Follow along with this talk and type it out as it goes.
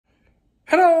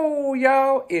Hello,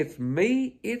 y'all. It's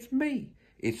me. It's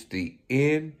the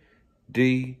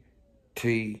N.D.T.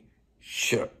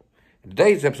 show. In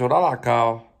today's episode, I like to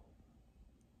call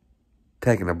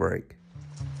Taking a Break.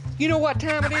 You know what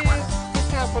time it is?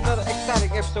 It's time for another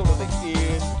exciting episode of the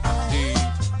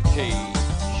N.D.T.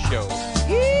 show.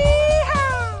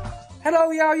 Yeehaw!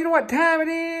 Hello, y'all. You know what time it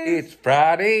is? It's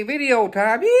Friday video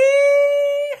time. Yeehaw!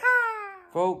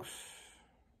 Folks,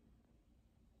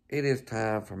 it is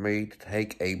time for me to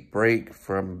take a break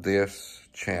from this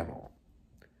channel.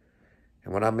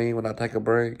 And what I mean when I take a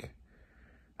break,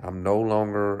 I'm no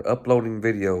longer uploading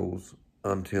videos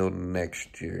until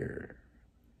next year.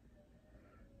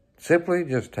 Simply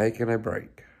just taking a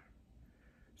break.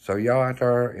 So y'all out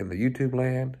there in the YouTube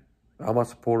land, all my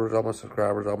supporters, all my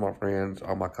subscribers, all my friends,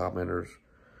 all my commenters,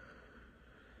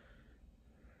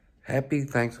 happy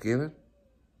Thanksgiving.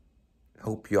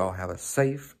 Hope y'all have a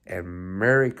safe and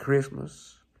Merry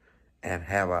Christmas and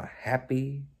have a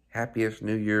happiest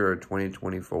New Year of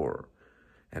 2024.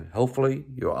 And hopefully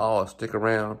you'll all stick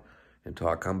around until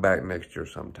I come back next year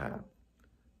sometime.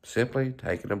 Simply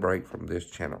taking a break from this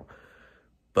channel.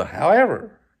 But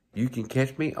however, you can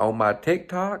catch me on my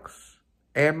TikToks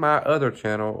and my other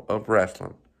channel of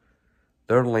wrestling.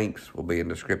 Their links will be in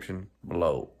the description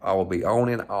below. I will be on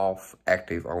and off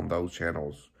active on those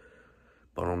channels.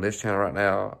 But on this channel right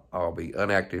now, I'll be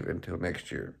inactive until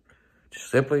next year.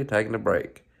 Just simply taking a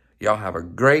break. Y'all have a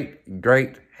great,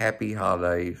 happy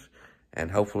holidays. And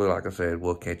hopefully, like I said,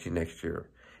 we'll catch you next year.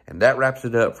 And that wraps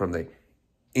it up from the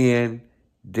N.D.T.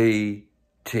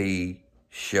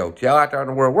 show. To y'all out there in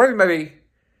the world, wherever you may be,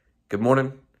 good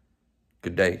morning,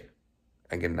 good day,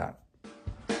 and good night.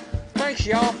 Thanks,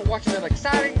 y'all, for watching an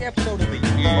exciting episode of the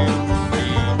N.D.T. show.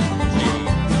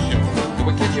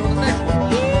 We'll catch you on the next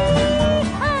one.